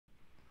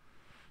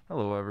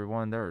Hello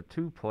everyone, there are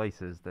two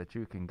places that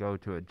you can go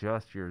to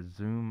adjust your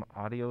Zoom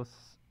audio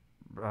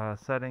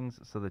settings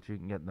so that you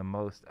can get the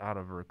most out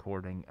of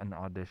recording an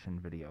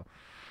audition video.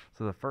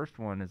 So the first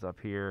one is up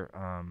here.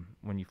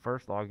 When you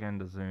first log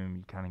into Zoom,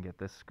 you kind of get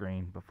this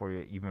screen before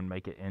you even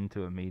make it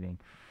into a meeting.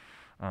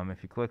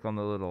 If you click on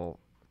the little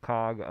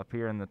cog up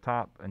here in the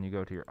top and you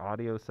go to your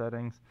audio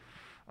settings,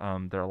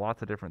 there are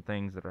lots of different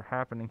things that are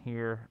happening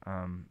here.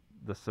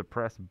 The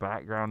suppressed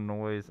background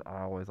noise I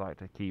always like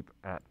to keep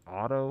at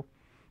auto,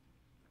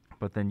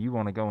 but then you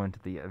want to go into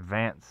the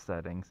advanced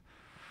settings,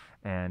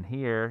 and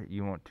here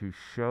you want to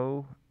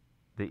show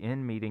the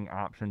in meeting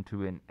option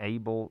to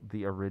enable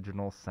the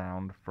original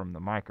sound from the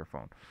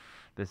microphone.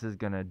 This is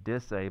going to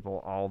disable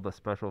all the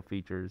special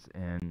features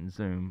in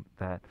Zoom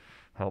that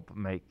help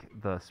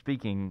make the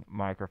speaking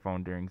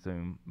microphone during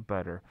Zoom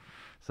better.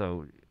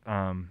 So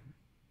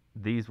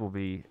these will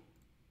be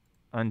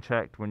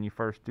unchecked when you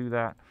first do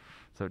that.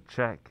 So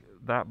check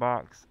that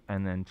box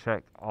and then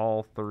check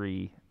all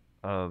three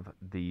of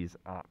these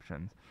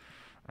options,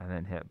 and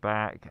then hit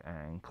back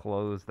and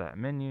close that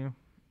menu,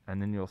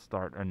 and then you'll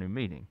start a new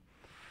meeting.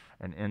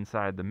 And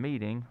inside the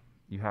meeting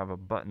you have a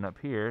button up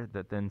here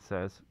that then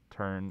says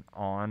turn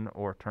on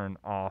or turn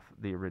off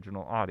the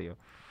original audio.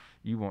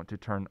 You want to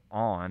turn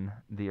on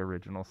the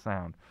original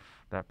sound.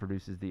 That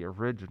produces the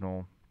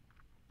original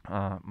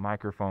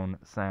microphone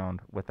sound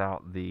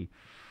without the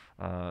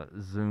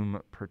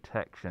Zoom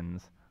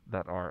protections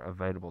that are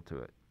available to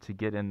it. To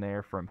get in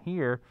there from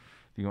here,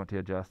 if you want to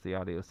adjust the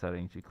audio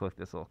settings, you click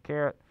this little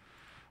caret,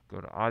 go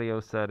to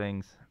audio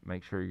settings,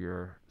 make sure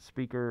your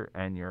speaker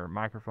and your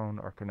microphone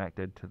are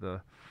connected to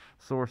the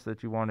source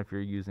that you want. If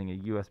you're using a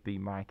USB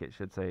mic, it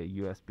should say a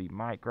USB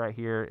mic right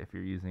here. If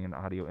you're using an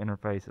audio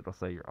interface, it'll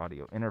say your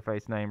audio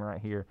interface name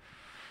right here.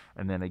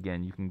 And then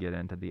again, you can get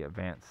into the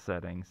advanced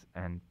settings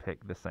and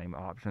pick the same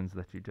options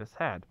that you just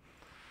had.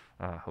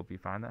 Hope you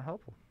find that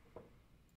helpful.